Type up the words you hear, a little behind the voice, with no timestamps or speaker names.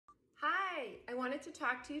wanted to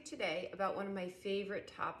talk to you today about one of my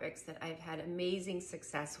favorite topics that I've had amazing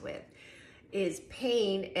success with is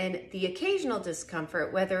pain and the occasional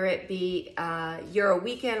discomfort, whether it be you're a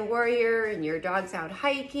weekend warrior and your dog's out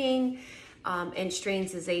hiking and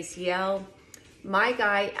strains his ACL. My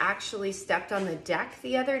guy actually stepped on the deck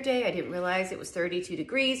the other day. I didn't realize it was 32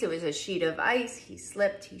 degrees. It was a sheet of ice. He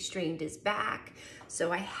slipped, he strained his back.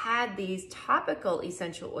 So I had these topical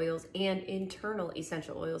essential oils and internal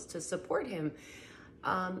essential oils to support him.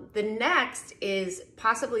 The next is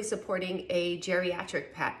possibly supporting a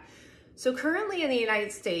geriatric pet. So currently in the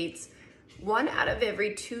United States, 1 out of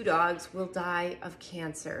every 2 dogs will die of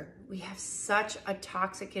cancer. We have such a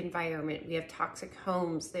toxic environment. We have toxic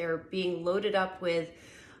homes. They're being loaded up with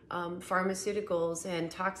pharmaceuticals and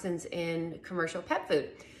toxins in commercial pet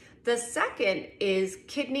food. The second is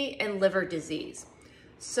kidney and liver disease.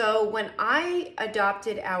 So when I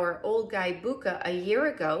adopted our old guy, Buka, a year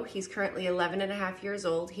ago, he's currently 11 and a half years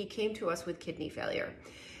old, he came to us with kidney failure.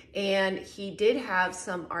 And he did have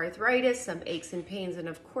some arthritis, some aches and pains, and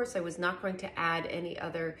of course I was not going to add any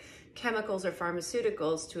other chemicals or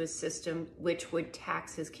pharmaceuticals to his system, which would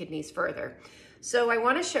tax his kidneys further. So I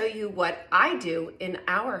want to show you what I do in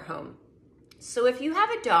our home. So if you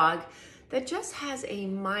have a dog that just has a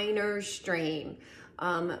minor strain,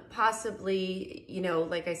 possibly,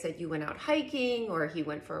 like I said, you went out hiking, or he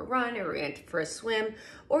went for a run, or he went for a swim,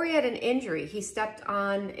 or he had an injury. He stepped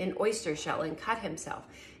on an oyster shell and cut himself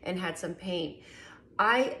and had some pain.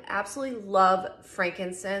 I absolutely love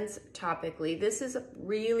frankincense topically. This is a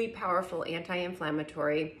really powerful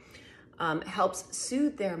anti-inflammatory, helps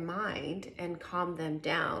soothe their mind and calm them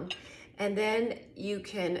down. And then you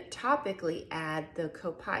can topically add the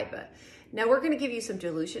copaiba. Now we're going to give you some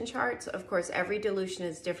dilution charts. Of course, every dilution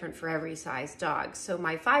is different for every size dog. So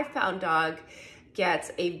my 5-pound dog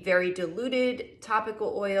gets a very diluted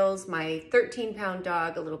topical oils. My 13-pound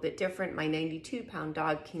dog, a little bit different. My 92-pound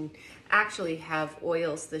dog can actually have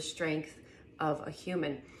oils the strength of a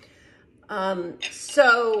human.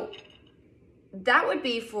 So that would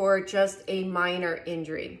be for just a minor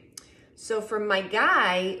injury. So for my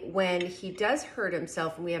guy, when he does hurt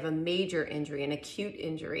himself and we have a major injury, an acute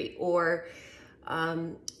injury, or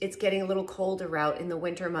it's getting a little colder out in the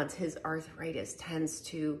winter months, his arthritis tends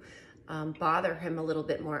to bother him a little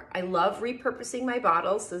bit more. I love repurposing my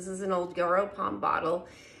bottles. This is an old Yarrow Palm bottle,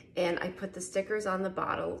 and I put the stickers on the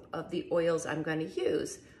bottle of the oils I'm going to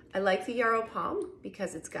use. I like the Yarrow Palm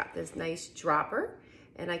because it's got this nice dropper,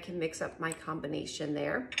 and I can mix up my combination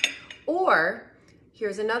there. Or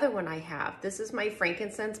here's another one I have. This is my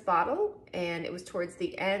frankincense bottle, and it was towards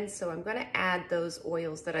the end, so I'm going to add those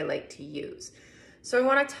oils that I like to use. So I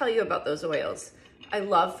want to tell you about those oils. I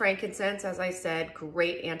love frankincense, as I said,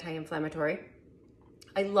 great anti-inflammatory.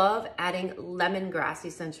 I love adding lemongrass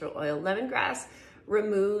essential oil. Lemongrass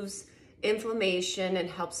removes inflammation and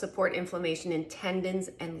helps support inflammation in tendons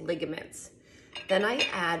and ligaments. Then I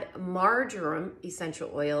add marjoram essential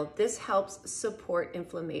oil. This helps support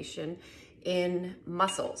inflammation in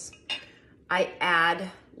muscles. I add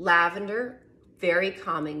lavender, very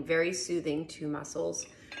calming, very soothing to muscles.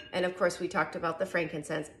 And of course, we talked about the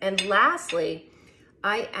frankincense. And lastly,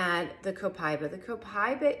 I add the copaiba. The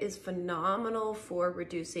copaiba is phenomenal for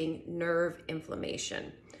reducing nerve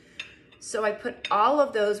inflammation. So I put all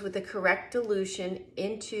of those with the correct dilution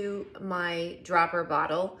into my dropper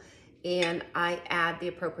bottle, and I add the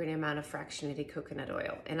appropriate amount of fractionated coconut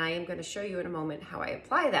oil. And I am going to show you in a moment how I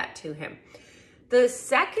apply that to him. The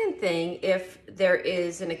second thing, if there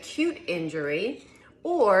is an acute injury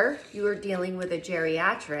or you are dealing with a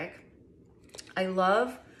geriatric, I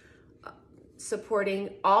love supporting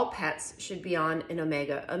all pets should be on an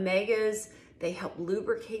omega. Omegas, they help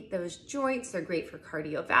lubricate those joints. They're great for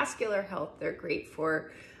cardiovascular health. They're great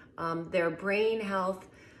for their brain health.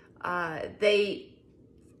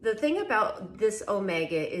 The thing about this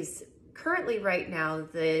omega is currently right now,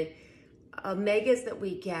 the omegas that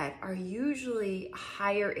we get are usually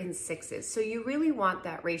higher in 6s. So you really want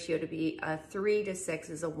that ratio to be a 3 to 6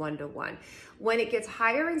 is a 1 to 1. When it gets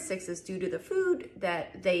higher in 6s due to the food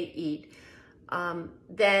that they eat,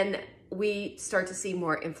 then we start to see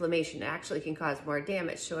more inflammation. It actually can cause more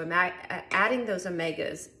damage. So adding those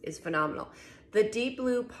omegas is phenomenal. The deep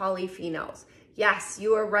blue polyphenols. Yes,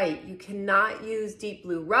 you are right. You cannot use deep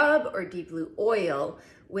blue rub or deep blue oil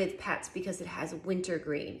with pets because it has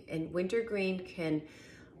wintergreen, and wintergreen can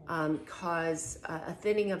cause a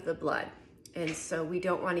thinning of the blood. And so we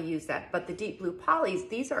don't want to use that. But the deep blue polys,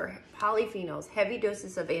 these are polyphenols, heavy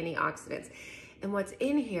doses of antioxidants. And what's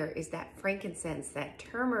in here is that frankincense, that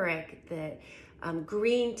turmeric, that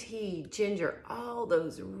green tea, ginger, all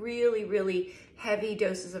those really, really heavy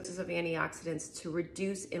doses of antioxidants to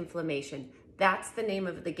reduce inflammation. That's the name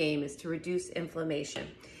of the game, is to reduce inflammation.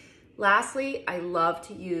 Lastly, I love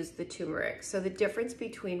to use the turmeric. So the difference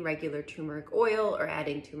between regular turmeric oil or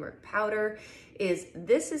adding turmeric powder is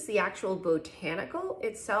this is the actual botanical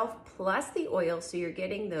itself plus the oil. So you're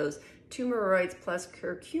getting those turmeroids plus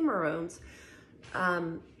curcuminos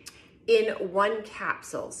in one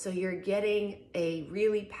capsule. So you're getting a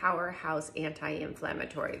really powerhouse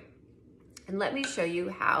anti-inflammatory. And let me show you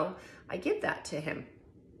how I give that to him.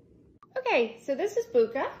 Okay, so this is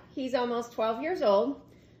Buka. He's almost 12 years old.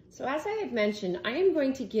 So as I had mentioned, I am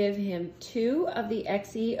going to give him 2 of the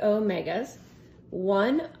XE Omegas,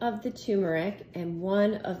 1 of the turmeric, and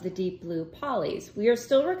 1 of the deep blue polys. We are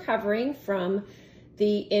still recovering from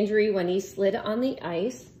the injury when he slid on the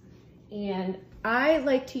ice, and I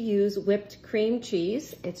like to use whipped cream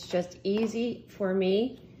cheese. It's just easy for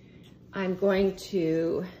me. I'm going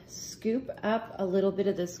to scoop up a little bit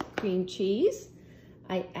of this cream cheese.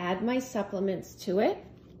 I add my supplements to it.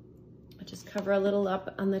 I just cover a little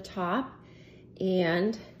up on the top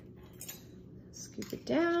and scoop it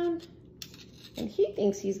down. And he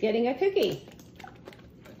thinks he's getting a cookie.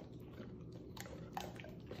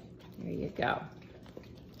 There you go.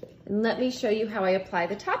 And let me show you how I apply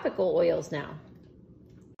the topical oils now.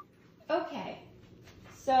 Okay,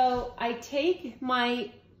 so I take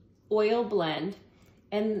my oil blend,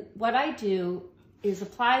 and what I do is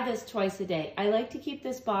apply this twice a day. I like to keep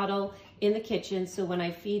this bottle in the kitchen so when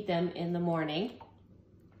I feed them in the morning.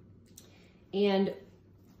 And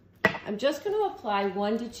I'm just going to apply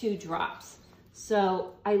 1 to 2 drops.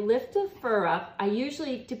 So I lift the fur up. I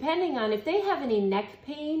usually, depending on if they have any neck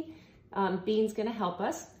pain, Bean's going to help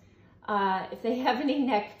us. If they have any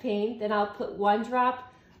neck pain, then I'll put 1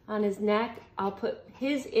 drop on his neck. I'll put,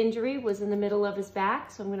 his injury was in the middle of his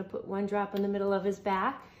back, so I'm going to put 1 drop in the middle of his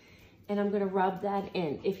back, and I'm going to rub that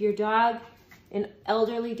in. If your dog, an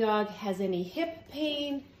elderly dog, has any hip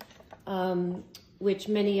pain, which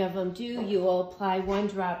many of them do, you will apply 1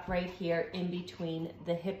 drop right here in between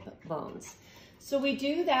the hip bones. So we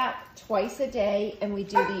do that twice a day, and we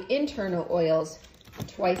do the internal oils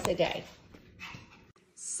twice a day.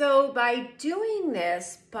 So by doing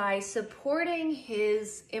this, by supporting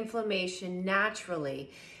his inflammation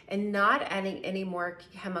naturally and not adding any more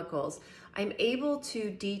chemicals, I'm able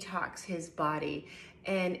to detox his body.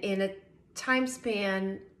 And in a time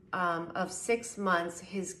span of 6 months,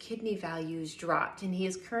 his kidney values dropped, and he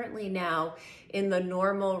is currently now in the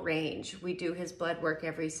normal range. We do his blood work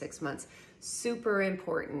every 6 months. Super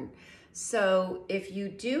important. So if you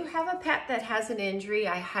do have a pet that has an injury,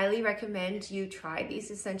 I highly recommend you try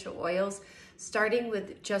these essential oils. Starting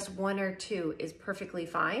with just 1 or 2 is perfectly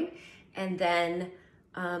fine, and then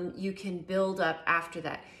you can build up after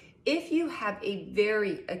that. If you have a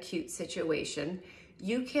very acute situation,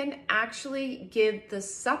 you can actually give the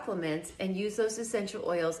supplements and use those essential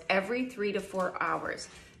oils every 3 to 4 hours.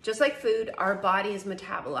 Just like food, our body is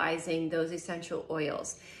metabolizing those essential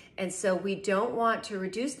oils. And so we don't want to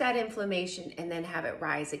reduce that inflammation and then have it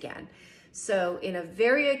rise again. So in a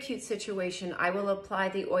very acute situation, I will apply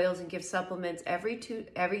the oils and give supplements every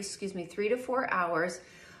 3 to 4 hours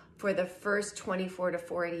for the first 24 to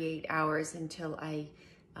 48 hours until I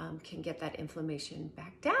can get that inflammation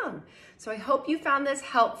back down. So I hope you found this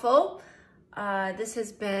helpful. This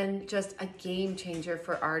has been just a game changer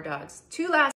for our dogs. 2 last